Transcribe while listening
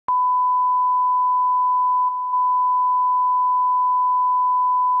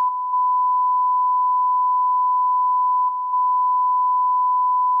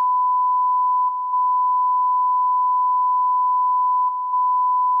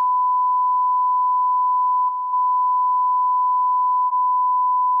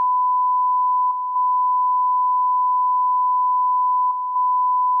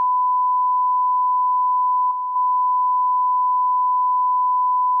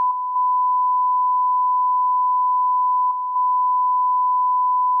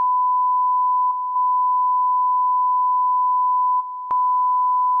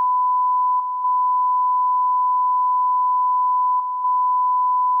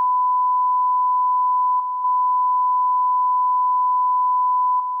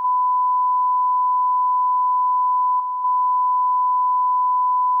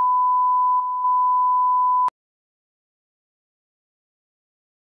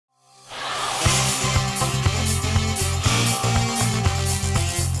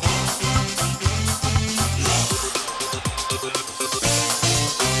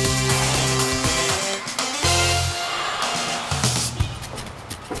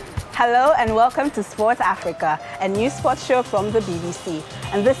Hello and welcome to Sport Africa, a new sports show from the BBC.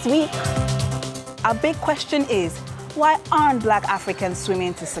 And this week, our big question is, why aren't Black Africans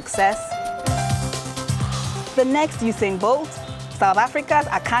swimming to success? The next Usain Bolt, South Africa's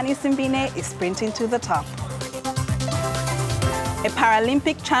Akani Simbine is sprinting to the top. A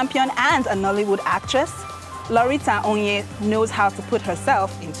Paralympic champion and a Nollywood actress, Lorita Onye knows how to put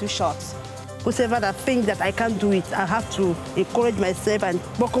herself into shots. Whoever that thinks that I can't do it, I have to encourage myself and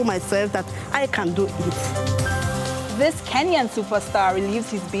buckle myself that I can do it. This Kenyan superstar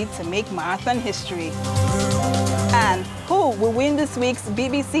relieves his bid to make marathon history. And who will win this week's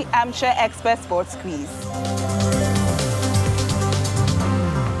BBC Armchair Expert Sports Quiz?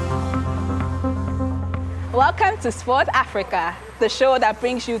 Welcome to Sport Africa, the show that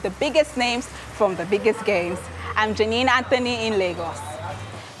brings you the biggest names from the biggest games. I'm Janine Anthony in Lagos.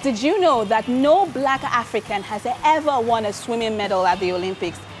 Did you know that no Black African has ever won a swimming medal at the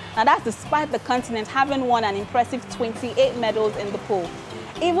Olympics? Now that's despite the continent having won an impressive 28 medals in the pool.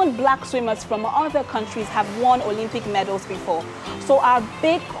 Even Black swimmers from other countries have won Olympic medals before. So our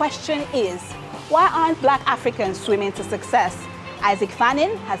big question is, why aren't Black Africans swimming to success? Isaac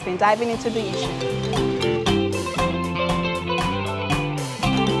Fanning has been diving into the issue.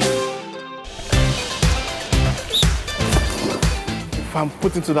 If I'm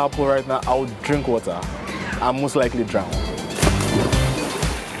put into that pool right now, I would drink water. I'm most likely drown.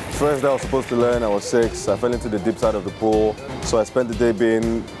 First day I was supposed to learn, I was 6. I fell into the deep side of the pool. So I spent the day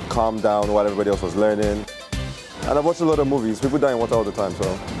being calmed down while everybody else was learning. And I've watched a lot of movies. People die in water all the time, so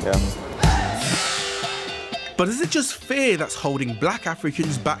yeah. But is it just fear that's holding Black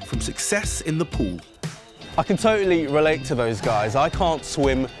Africans back from success in the pool? I can totally relate to those guys. I can't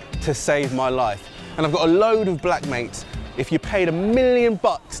swim to save my life. And I've got a load of black mates. If you paid $1 million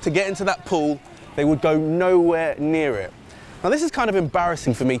to get into that pool, they would go nowhere near it. Now this is kind of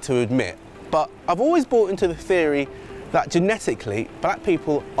embarrassing for me to admit, but I've always bought into the theory that genetically, Black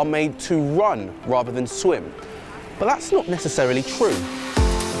people are made to run rather than swim. But that's not necessarily true.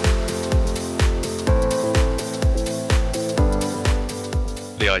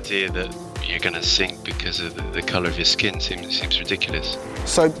 The idea that you're going to sink because of the colour of your skin seems ridiculous.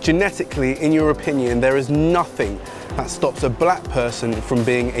 So genetically, in your opinion, there is nothing that stops a Black person from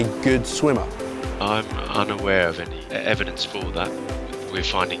being a good swimmer? I'm unaware of any evidence for that. We're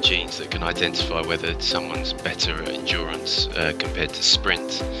finding genes that can identify whether someone's better at endurance compared to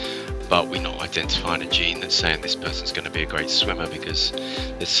sprint, but we're not identifying a gene that's saying this person's going to be a great swimmer because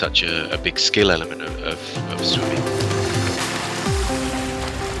there's such a big skill element of swimming.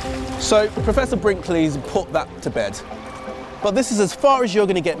 So Professor Brinkley's put that to bed. But this is as far as you're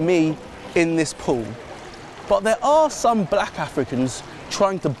going to get me in this pool. But there are some Black Africans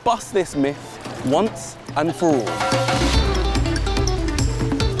trying to bust this myth once and for all.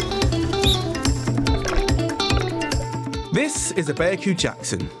 This is Abeaku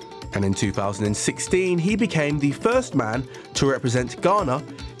Jackson, and in 2016 he became the first man to represent Ghana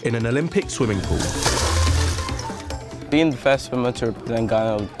in an Olympic swimming pool. Being the first swimmer to represent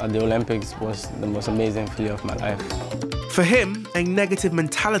Ghana at the Olympics was the most amazing feeling of my life. For him, a negative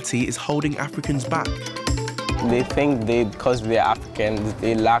mentality is holding Africans back. They think because they're Africans,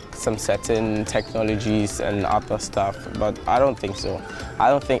 they lack some certain technologies and other stuff, but I don't think so.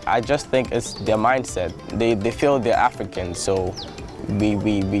 I just think it's their mindset. They feel they're African, so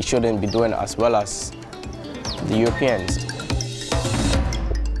we shouldn't be doing as well as the Europeans.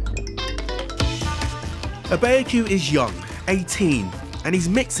 Abeaku is young, 18, and he's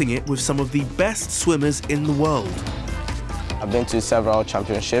mixing it with some of the best swimmers in the world. I've been to several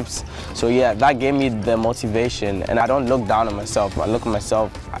championships, so yeah, that gave me the motivation, and I don't look down on myself. I look at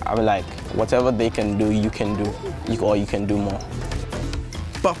myself, I'm like, whatever they can do, you can do, or you can do more.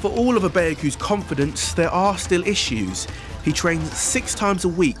 But for all of Abeaku's confidence, there are still issues. He trains 6 times a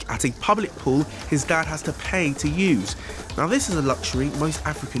week at a public pool his dad has to pay to use. Now this is a luxury most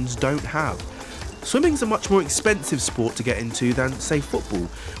Africans don't have. Swimming's a much more expensive sport to get into than, say, football,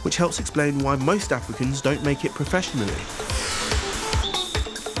 which helps explain why most Africans don't make it professionally.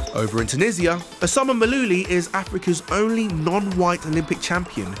 Over in Tunisia, Osama Malouli is Africa's only non-white Olympic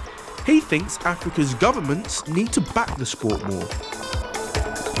champion. He thinks Africa's governments need to back the sport more.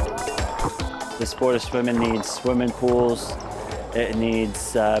 The sport of swimming needs swimming pools, it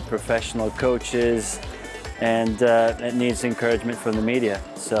needs professional coaches, and it needs encouragement from the media.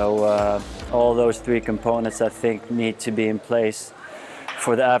 So all those 3 components, I think, need to be in place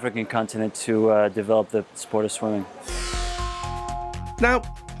for the African continent to develop the sport of swimming. Now,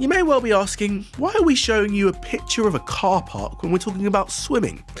 you may well be asking, why are we showing you a picture of a car park when we're talking about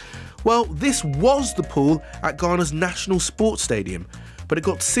swimming? Well, this was the pool at Ghana's National Sports Stadium, but it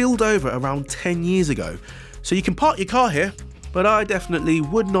got sealed over around 10 years ago. So you can park your car here, but I definitely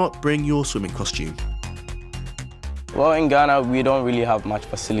would not bring your swimming costume. Well, in Ghana, we don't really have much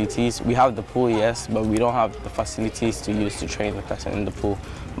facilities. We have the pool, yes, but we don't have the facilities to use to train the person in the pool.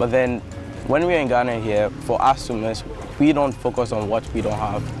 But then, when we're in Ghana here, for us swimmers, we don't focus on what we don't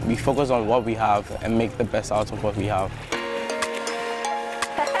have. We focus on what we have and make the best out of what we have.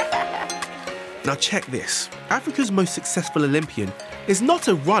 Now check this. Africa's most successful Olympian is not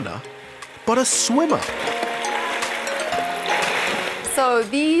a runner, but a swimmer. So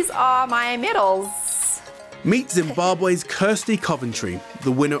these are my medals. Meet Zimbabwe's Kirsty Coventry,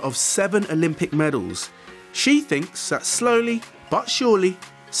 the winner of 7 Olympic medals. She thinks that slowly but surely,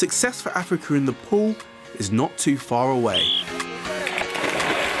 success for Africa in the pool is not too far away.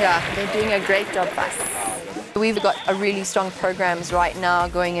 Yeah, they're doing a great job for us. We've got a really strong programs right now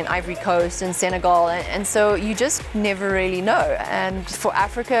going in Ivory Coast and Senegal, and so you just never really know. And for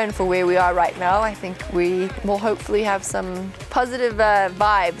Africa and for where we are right now, I think we will hopefully have some positive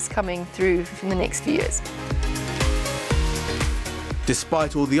vibes coming through in the next few years.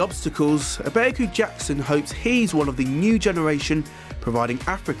 Despite all the obstacles, Abeku Jackson hopes he's one of the new generation providing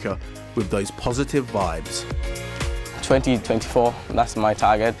Africa with those positive vibes. 2024, that's my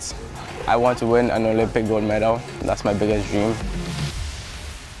target. I want to win an Olympic gold medal. That's my biggest dream.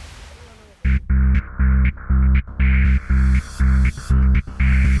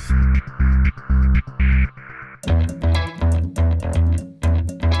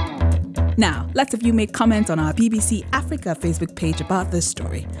 Now, lots of you made comments on our BBC Africa Facebook page about this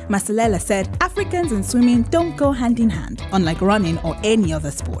story. Masalela said, Africans and swimming don't go hand in hand, unlike running or any other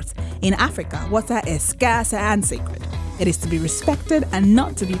sport. In Africa, water is scarce and sacred. It is to be respected and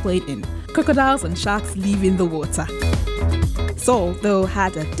not to be played in. Crocodiles and sharks live in the water. Saul, though,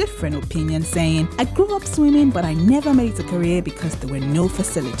 had a different opinion, saying, I grew up swimming, but I never made it a career because there were no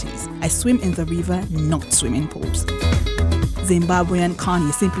facilities. I swim in the river, not swimming pools. Zimbabwean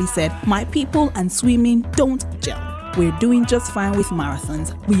Kanye simply said, my people and swimming don't gel. We're doing just fine with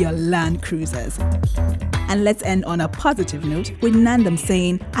marathons. We are land cruisers. And let's end on a positive note with Nandam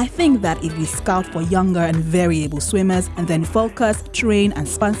saying, I think that if we scout for younger and very able swimmers and then focus, train and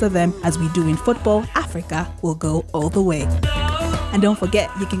sponsor them as we do in football, Africa will go all the way. And don't forget,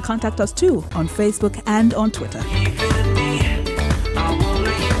 you can contact us too on Facebook and on Twitter.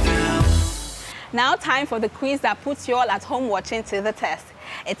 Now time for the quiz that puts you all at home watching to the test.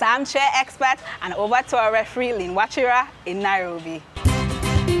 It's Armchair Expert and over to our referee Lynn Wachira in Nairobi.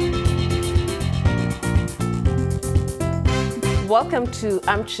 Welcome to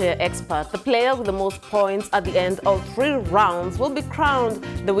Armchair Expert. The player with the most points at the end of 3 rounds will be crowned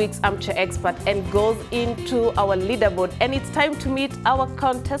the week's Armchair Expert and goes into our leaderboard. And it's time to meet our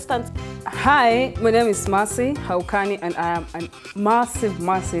contestants. Hi, my name is Mercy Haukani and I am a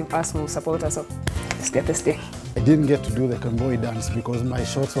massive Arsenal supporter. So let's get this thing. I didn't get to do the Kangoi dance because my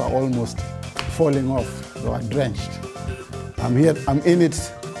shorts were almost falling off. They were drenched. I'm in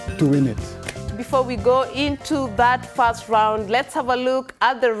it to win it. Before we go into that first round, let's have a look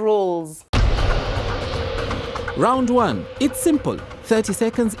at the rules. Round 1. It's simple. 30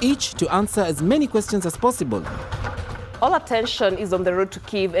 seconds each to answer as many questions as possible. All attention is on the road to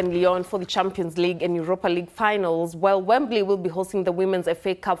Kyiv and Lyon for the Champions League and Europa League finals, while Wembley will be hosting the Women's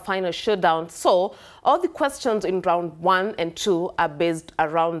FA Cup final showdown. So, all the questions in round 1 and 2 are based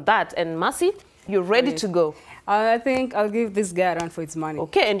around that. And Mercy, you're ready to go? I think I'll give this guy a run for its money.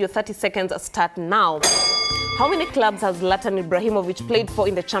 Okay, and your 30 seconds start now. How many clubs has Zlatan Ibrahimovic played for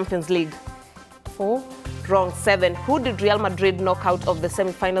in the Champions League? 4. Wrong. 7. Who did Real Madrid knock out of the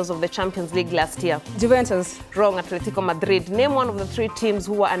semi-finals of the Champions League last year? Juventus. Wrong. Atletico Madrid. Name one of the 3 teams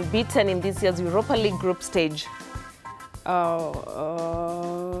who were unbeaten in this year's Europa League group stage.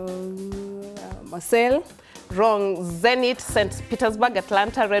 Marseille. Wrong. Zenit, St. Petersburg,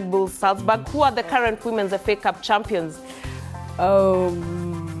 Atlanta, Red Bull, Salzburg. Who are the current Women's FA Cup champions?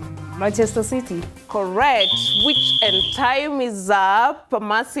 Manchester City. Correct. Which and time is up.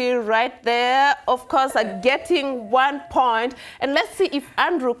 Mercy right there. Of course, getting 1 point. And let's see if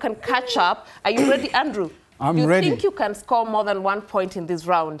Andrew can catch up. Are you ready, Andrew? I'm ready. Do you think you can score more than 1 point in this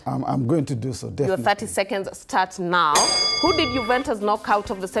round? I'm going to do so, definitely. Your 30 seconds start now. Who did Juventus knock out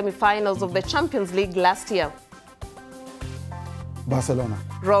of the semi-finals of the Champions League last year? Barcelona.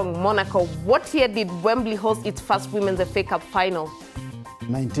 Wrong. Monaco. What year did Wembley host its first Women's FA Cup final?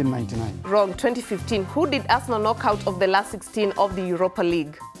 1999. Wrong. 2015. Who did Arsenal knock out of the last 16 of the Europa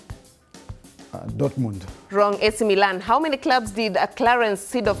League? Dortmund. Wrong. AC Milan. How many clubs did Clarence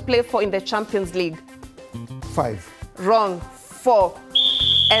Seedorf play for in the Champions League? 5. Wrong. 4.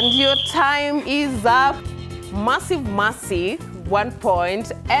 And your time is up. Massive Mercy 1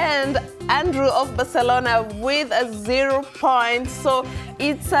 point, and Andrew of Barcelona with a 0 point. So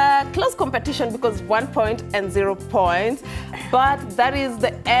it's a close competition because 1 point and 0 points. But that is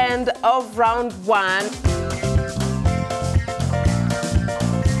the end of round 1.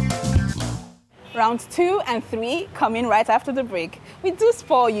 Rounds 2 and 3 come in right after the break. We do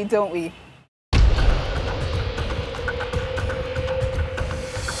spoil you, don't we?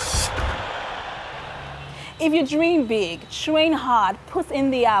 If you dream big, train hard, put in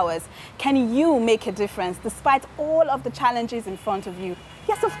the hours, can you make a difference despite all of the challenges in front of you?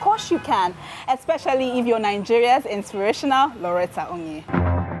 Yes, of course you can, especially if you're Nigeria's inspirational Loretta Onye.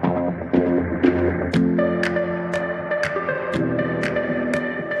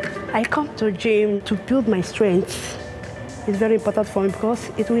 I come to gym to build my strength. It's very important for me because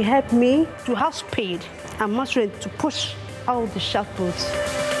it will help me to have speed and more strength to push all the shot puts.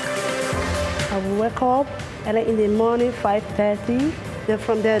 I will wake up early in the morning, 5:30. Then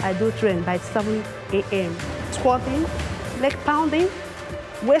from there, I do train by 7 a.m. Squatting, leg pounding,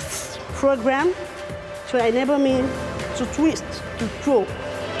 waist program to enable me to twist, to throw.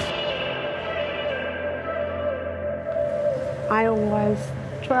 I was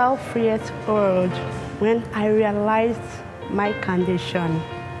 12 years old when I realized my condition,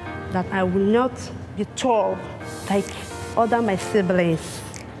 that I will not be tall like other my siblings.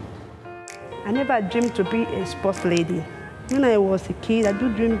 I never dreamed to be a sports lady. When I was a kid, I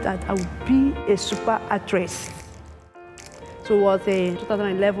do dream that I would be a super actress. So it was in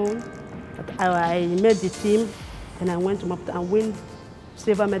 2011 that I made the team and I went to Maputo and win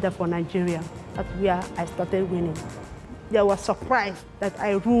silver medal for Nigeria. That's where I started winning. They were surprised that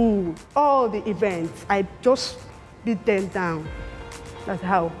I ruled all the events. I just beat them down. That's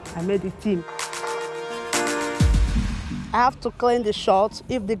how I made the team. I have to clean the shorts.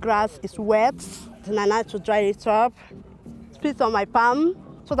 If the grass is wet, then I need to dry it up. Spit on my palm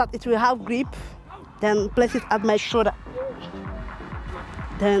so that it will have grip. Then place it at my shoulder.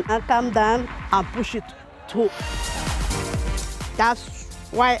 Then I come down and push it through. That's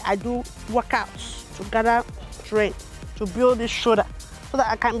why I do workouts to gather strength, to build this shoulder so that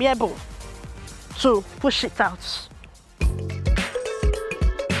I can be able to push it out.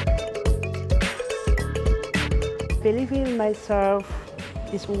 Believing in myself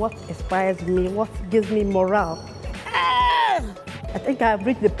is what inspires me, what gives me morale. I think I've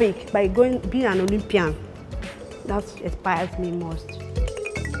reached the peak by being an Olympian. That inspires me most.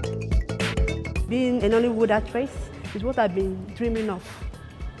 Being an Hollywood actress is what I've been dreaming of.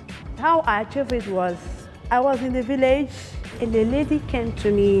 How I achieved it was, I was in the village and a lady came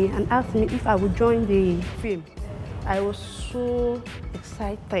to me and asked me if I would join the film. I was so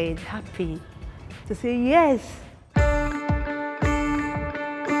excited, happy to say yes.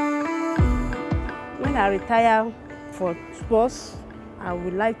 When I retire for sports, I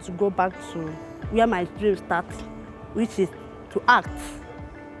would like to go back to where my dream starts, which is to act.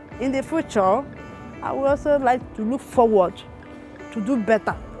 In the future, I would also like to look forward to do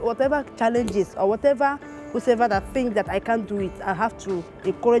better. Whatever challenges or whoever that thinks that I can't do it, I have to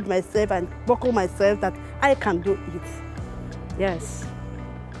encourage myself and buckle myself that I can do it. Yes.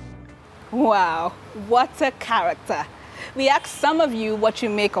 Wow, what a character. We asked some of you what you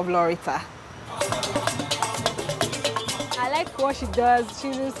make of Loretta. I like what she does.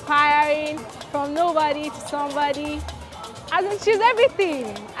 She's inspiring, from nobody to somebody. I mean, she's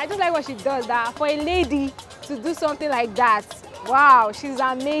everything. I just like what she does. That for a lady to do something like that, wow, she's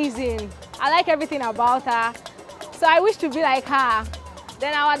amazing. I like everything about her. So I wish to be like her.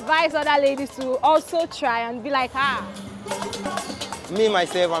 Then I'll advise other ladies to also try and be like her. Me,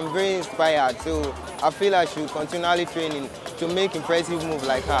 myself, I'm very inspired. So I feel I should continually training to make impressive moves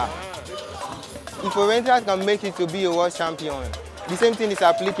like her. If Orientals can make it to be a world champion, the same thing is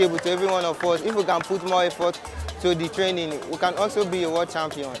applicable to every one of us. If we can put more effort to the training, we can also be a world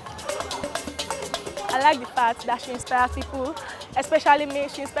champion. I like the fact that she inspires people, especially me.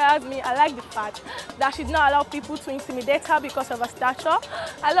 She inspires me. I like the fact that she did not allow people to intimidate her because of her stature.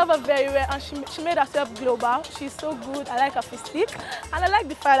 I love her very well, and she made herself global. She's so good. I like her physique, and I like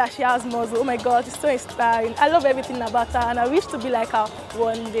the fact that she has muscle. Oh my God, it's so inspiring. I love everything about her, and I wish to be like her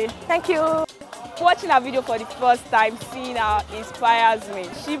one day. Thank you. Watching her video for the first time, seeing her inspires me.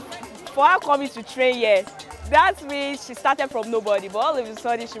 For her coming to train here, that means she started from nobody, but all of a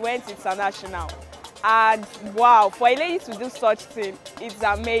sudden she went international. And wow, for a lady to do such thing, it's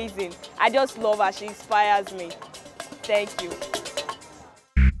amazing. I just love her, she inspires me. Thank you.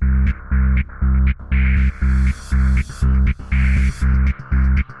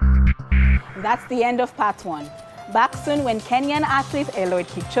 That's the end of part 1. Back soon when Kenyan athlete Eliud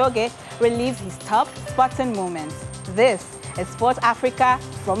Kipchoge relieves his top Spartan moments. This is Sport Africa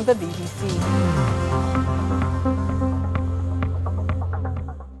from the BBC.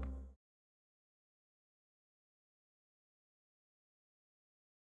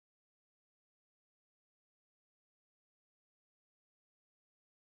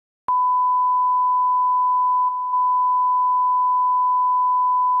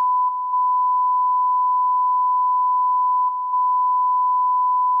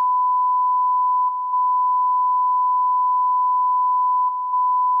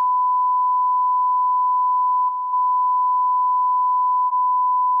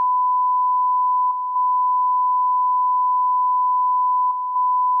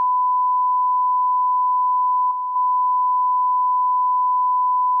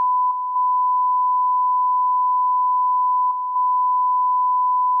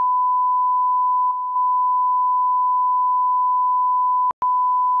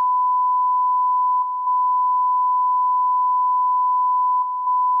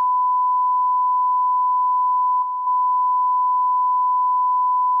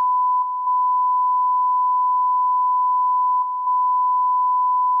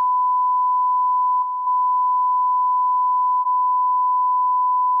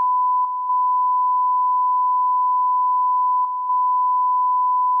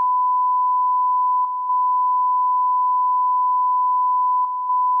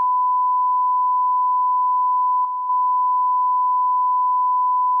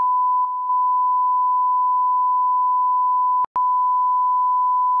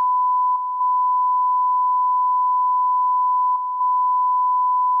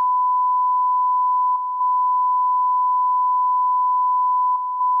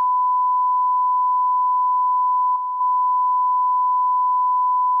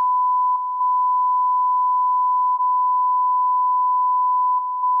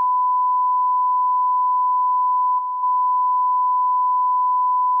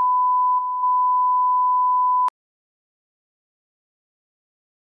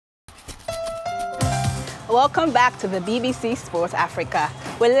 Welcome back to the BBC Sport Africa.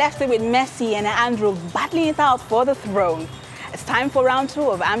 We're left with Messi and Andrew battling it out for the throne. It's time for round 2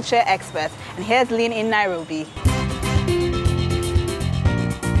 of Armchair Experts, and here's Lynn in Nairobi.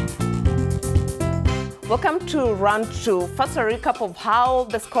 Welcome to round 2. First, a recap of how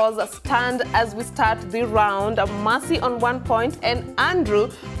the scores stand as we start the round. Mercy on 1 point and Andrew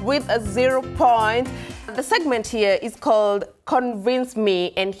with a 0 point. The segment here is called Convince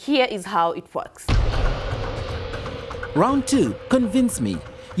Me, and here is how it works. Round 2, Convince Me.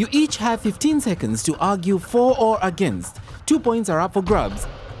 You each have 15 seconds to argue for or against. 2 points are up for grabs.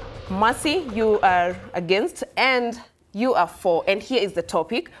 Mercy, you are against, and you are for. And here is the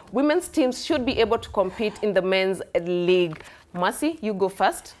topic. Women's teams should be able to compete in the men's league. Mercy, you go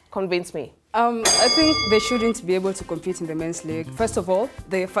first. Convince me. I think they shouldn't be able to compete in the men's league. First of all,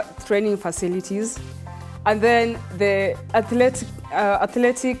 the training facilities. And then the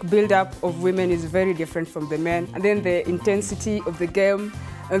athletic build-up of women is very different from the men. And then the intensity of the game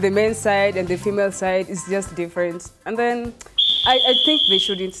on the men's side and the female side is just different. And then I think they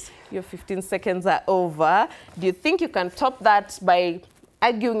shouldn't. Your 15 seconds are over. Do you think you can top that by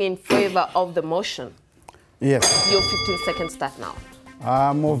arguing in favor of the motion? Yes. Your 15 seconds start now.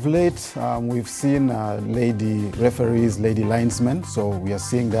 Of late, we've seen lady referees, lady linesmen, so we are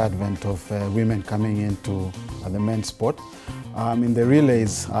seeing the advent of women coming into the men's sport. In the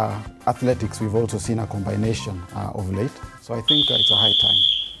relays, athletics, we've also seen a combination of late, so I think it's a high time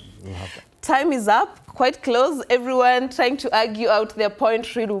we have that. Time is up, quite close. Everyone trying to argue out their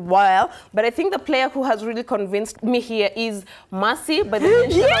point really well. But I think the player who has really convinced me here is Mercy, by the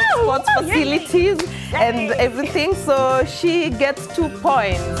mention of sports facilities and everything. So she gets 2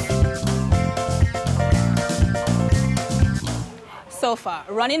 points. So far,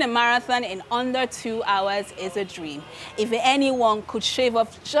 running a marathon in under 2 hours is a dream. If anyone could shave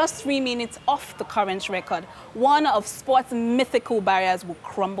off just 3 minutes off the current record, one of sport's mythical barriers would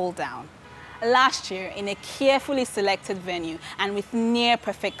crumble down. Last year, in a carefully selected venue and with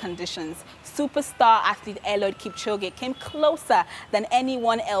near-perfect conditions, superstar athlete Eliud Kipchoge came closer than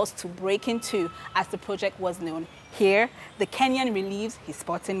anyone else to breaking 2, as the project was known. Here, the Kenyan relieves his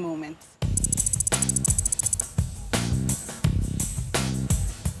sporting moments.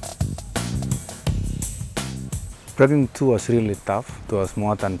 Breaking 2 was really tough. It was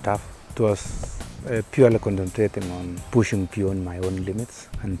more than tough. It was purely concentrating on pushing beyond my own limits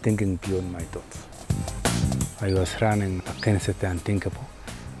and thinking beyond my thoughts. I was running against the unthinkable,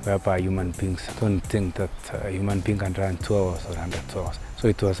 whereby human beings don't think that a human being can run 2 hours or 100 hours. So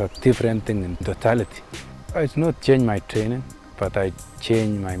it was a different thing in totality. I did not change my training, but I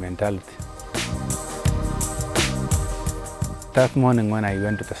changed my mentality. That morning when I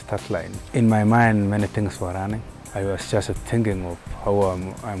went to the start line, in my mind many things were running. I was just thinking of how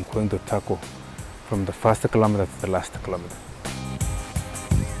I'm going to tackle from the first kilometer to the last kilometer.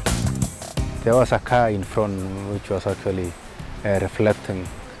 There was a car in front which was actually reflecting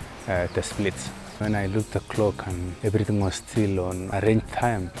the splits. When I looked at the clock and everything was still on arranged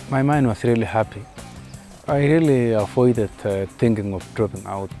time, my mind was really happy. I really avoided thinking of dropping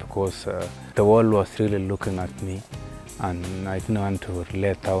out because the world was really looking at me and I didn't want to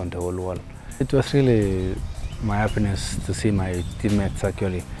let down the whole world. It was really my happiness to see my teammates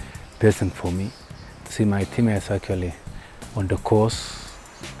actually racing for me, to see my teammates actually on the course,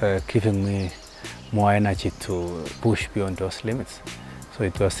 giving me more energy to push beyond those limits. So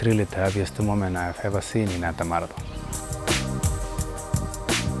it was really the happiest moment I've ever seen in a marathon.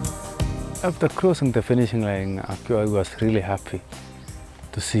 After crossing the finishing line, I was really happy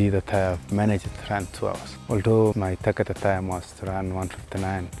to see that I have managed to run 2 hours. Although my targeted time was to run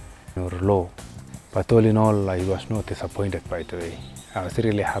 1:59 or low, but all in all, I was not disappointed by the way. I was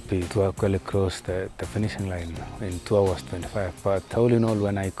really happy to actually cross the finishing line in 2 hours 25. But all in all,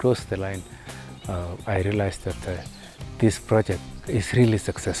 when I crossed the line, I realized that this project is really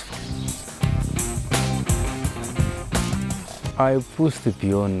successful. I pushed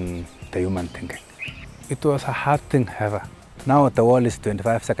beyond the human thinking. It was a hard thing ever. Now the wall is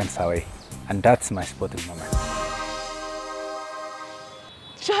 25 seconds away, and that's my sporting moment.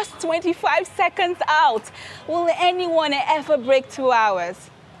 Just 25 seconds out. Will anyone ever break 2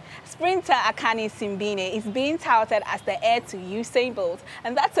 hours? Sprinter Akani Simbine is being touted as the heir to Usain Bolt,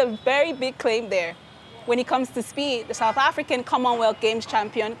 and that's a very big claim there. When it comes to speed, the South African Commonwealth Games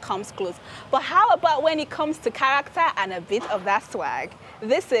champion comes close. But how about when it comes to character and a bit of that swag?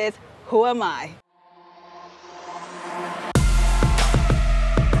 This is Who Am I?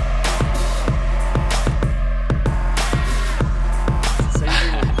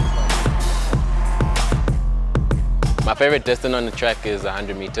 My favorite distance on the track is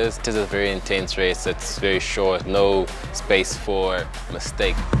 100 meters. This is a very intense race. It's very short, no space for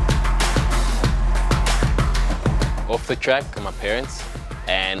mistake. Off the track, my parents,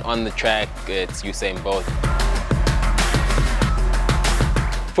 and on the track, it's Usain Bolt.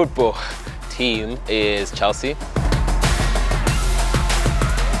 Football team is Chelsea,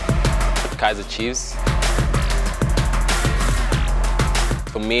 Kaiser Chiefs.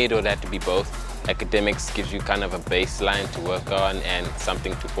 For me, it would have to be both. Academics gives you kind of a baseline to work on and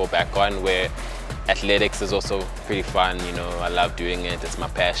something to fall back on, where athletics is also pretty fun. You know, I love doing it, it's my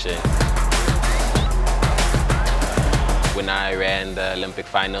passion. When I ran the Olympic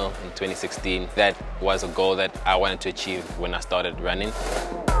final in 2016, that was a goal that I wanted to achieve when I started running.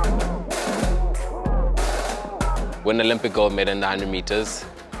 Win an Olympic gold medal in the 100 meters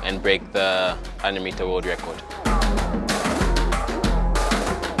and break the 100 meter world record.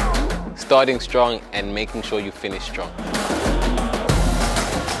 Starting strong and making sure you finish strong.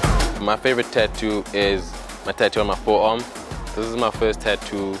 My favorite tattoo is my tattoo on my forearm. This is my first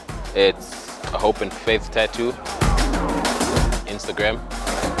tattoo. It's a hope and faith tattoo. Instagram.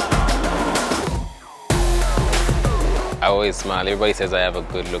 I always smile. Everybody says I have a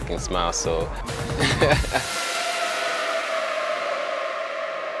good looking smile, so.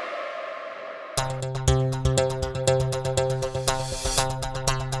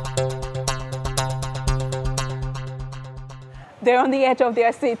 They're on the edge of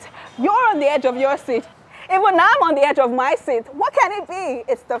their seat. You're on the edge of your seat. Even I'm on the edge of my seat. What can it be?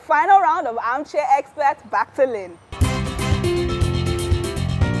 It's the final round of Armchair Expert. Back to Lynn.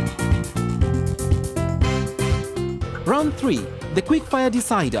 Round 3, the quickfire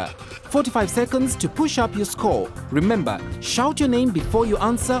decider. 45 seconds to push up your score. Remember, shout your name before you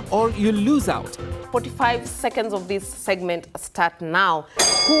answer or you'll lose out. 45 seconds of this segment start now.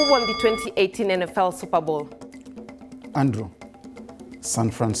 Who won the 2018 NFL Super Bowl? Andrew, San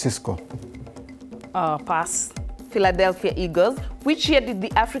Francisco. Pass. Philadelphia Eagles. Which year did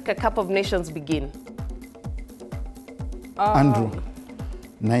the Africa Cup of Nations begin? Andrew,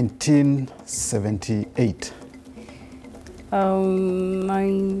 1978.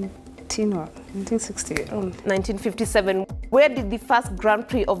 1960. 1957. Where did the first Grand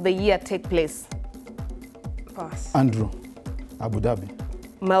Prix of the year take place? Pass. Andrew, Abu Dhabi.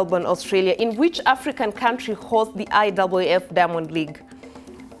 Melbourne, Australia. In which African country hosts the IAAF Diamond League?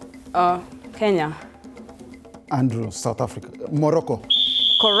 Kenya. Andrew, South Africa. Morocco.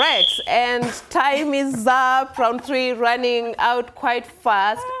 Correct. And time is up. Round 3 running out quite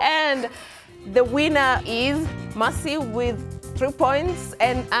fast. And the winner is Mercy with 3 points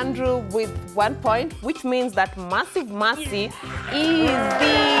and Andrew with 1 point, which means that Massive Mercy is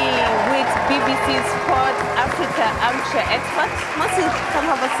the week's BBC Sport Africa armchair expert. Mercy, come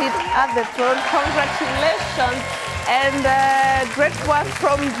have a seat at the throne. Congratulations and great work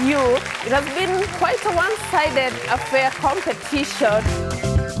from you. It has been quite a one-sided affair competition.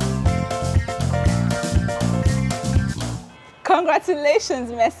 Congratulations,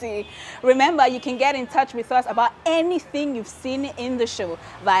 Messi. Remember, you can get in touch with us about anything you've seen in the show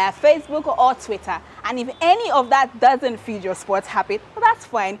via Facebook or Twitter. And if any of that doesn't feed your sports habit, well, that's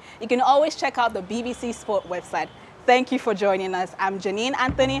fine. You can always check out the BBC Sport website. Thank you for joining us. I'm Janine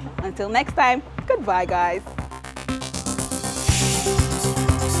Anthony. Until next time, goodbye, guys.